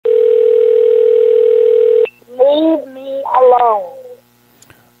alone.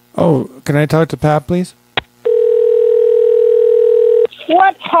 Oh, can I talk to Pat, please?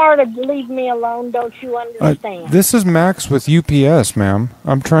 What part of leave me alone don't you understand? This is Max with UPS, ma'am.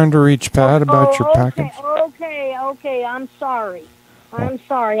 I'm trying to reach Pat about your package. Okay. I'm sorry.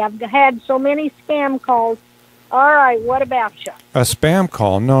 I've had so many scam calls. All right, what about you? A spam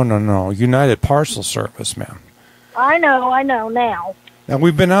call? No. United Parcel Service, ma'am. I know now. Now,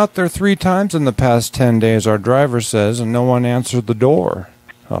 we've been out there 3 times in the past 10 days, our driver says, and no one answered the door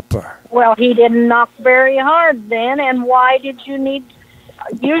up there. Well, he didn't knock very hard then, and why did you need...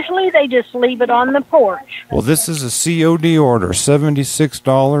 Usually they just leave it on the porch. Well, this is a COD order,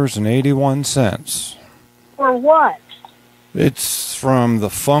 $76.81. For what? It's from the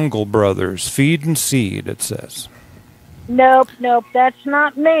Fungal Brothers, Feed and Seed, it says. Nope, that's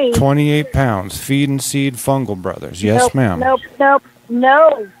not me. 28 pounds, Feed and Seed Fungal Brothers. Yes, ma'am. Nope.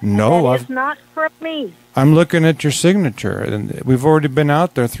 No, that is not from me. I'm looking at your signature, and we've already been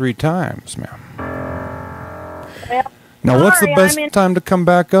out there 3 times, ma'am. Well, now, what's the best time to come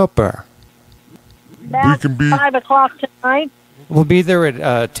back up there? About 5 o'clock tonight. We'll be there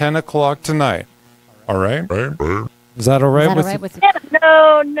at 10 o'clock tonight. All right? Is that all right with you?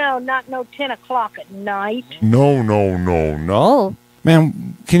 No, not 10 o'clock at night. No.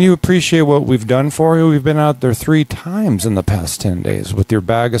 Ma'am, can you appreciate what we've done for you? We've been out there 3 times in the past 10 days with your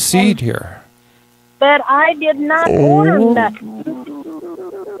bag of seed here. But I did not order nothing.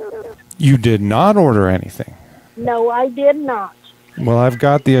 You did not order anything? No, I did not. Well, I've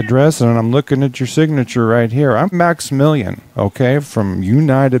got the address, and I'm looking at your signature right here. I'm Maximilian, okay, from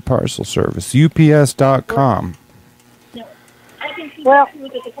United Parcel Service, UPS.com. Well,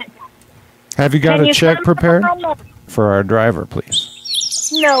 have you got a check prepared for our driver,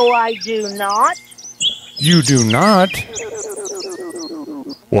 please? No, I do not. You do not?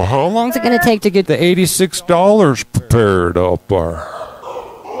 Well, how long is it going to take to get the $86 prepared up there?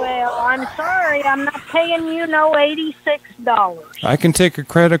 Well, I'm sorry. I'm not paying you no $86. I can take a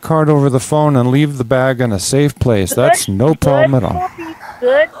credit card over the phone and leave the bag in a safe place. That's no problem at all.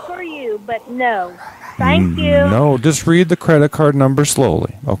 Good for you, but no. Thank you. No, just read the credit card number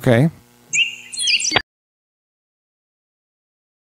slowly, okay?